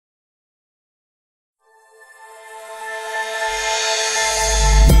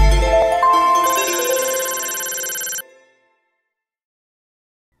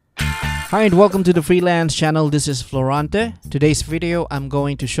Hi and welcome to the freelance channel. This is Florante. Today's video I'm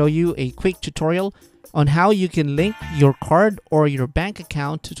going to show you a quick tutorial on how you can link your card or your bank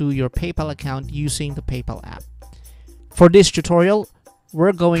account to your PayPal account using the PayPal app. For this tutorial,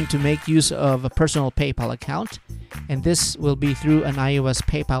 we're going to make use of a personal PayPal account, and this will be through an iOS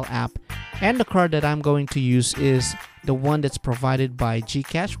PayPal app, and the card that I'm going to use is the one that's provided by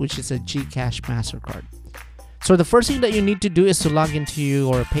GCash, which is a GCash MasterCard. So the first thing that you need to do is to log into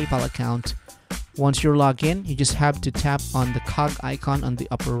your PayPal account. Once you're logged in, you just have to tap on the cog icon on the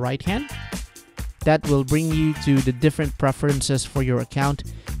upper right hand. That will bring you to the different preferences for your account.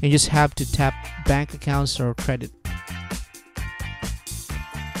 You just have to tap bank accounts or credit.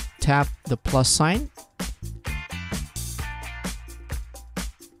 Tap the plus sign.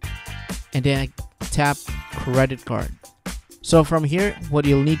 And then tap credit card. So from here, what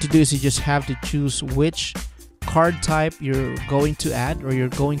you'll need to do is you just have to choose which card type you're going to add or you're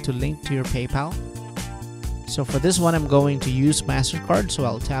going to link to your PayPal. So for this one, I'm going to use MasterCard, so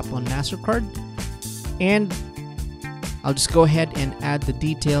I'll tap on MasterCard and I'll just go ahead and add the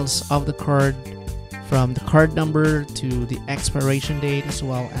details of the card, from the card number to the expiration date, as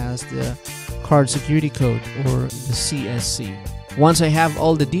well as the card security code or the CSC. Once I have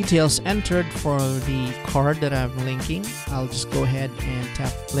all the details entered for the card that I'm linking, I'll just go ahead and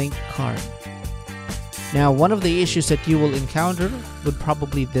tap link card. Now, one of the issues that you will encounter would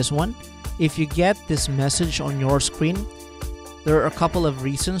probably this one. If you get this message on your screen, there are a couple of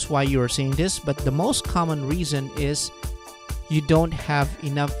reasons why you are seeing this, but the most common reason is you don't have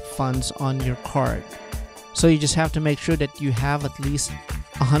enough funds on your card. So you just have to make sure that you have at least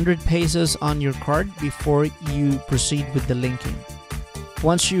 100 pesos on your card before you proceed with the linking.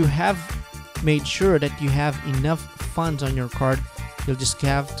 Once you have made sure that you have enough funds on your card, you'll just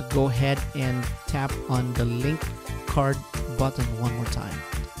have to go ahead and tap on the link card button one more time.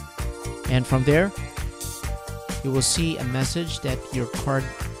 And from there, you will see a message that your card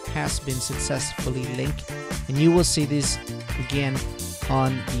has been successfully linked, and you will see this again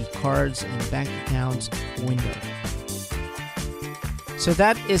on the cards and bank accounts window. So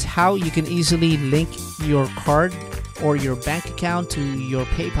that is how you can easily link your card or your bank account to your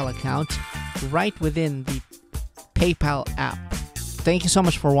PayPal account right within the PayPal app. Thank you so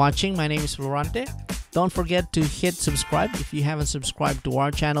much for watching. My name is Florante. Don't forget to hit subscribe if you haven't subscribed to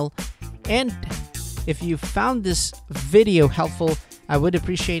our channel. And if you found this video helpful, I would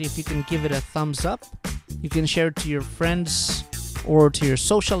appreciate if you can give it a thumbs up. You can share it to your friends or to your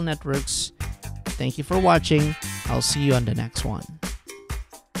social networks. Thank you for watching. I'll see you on the next one.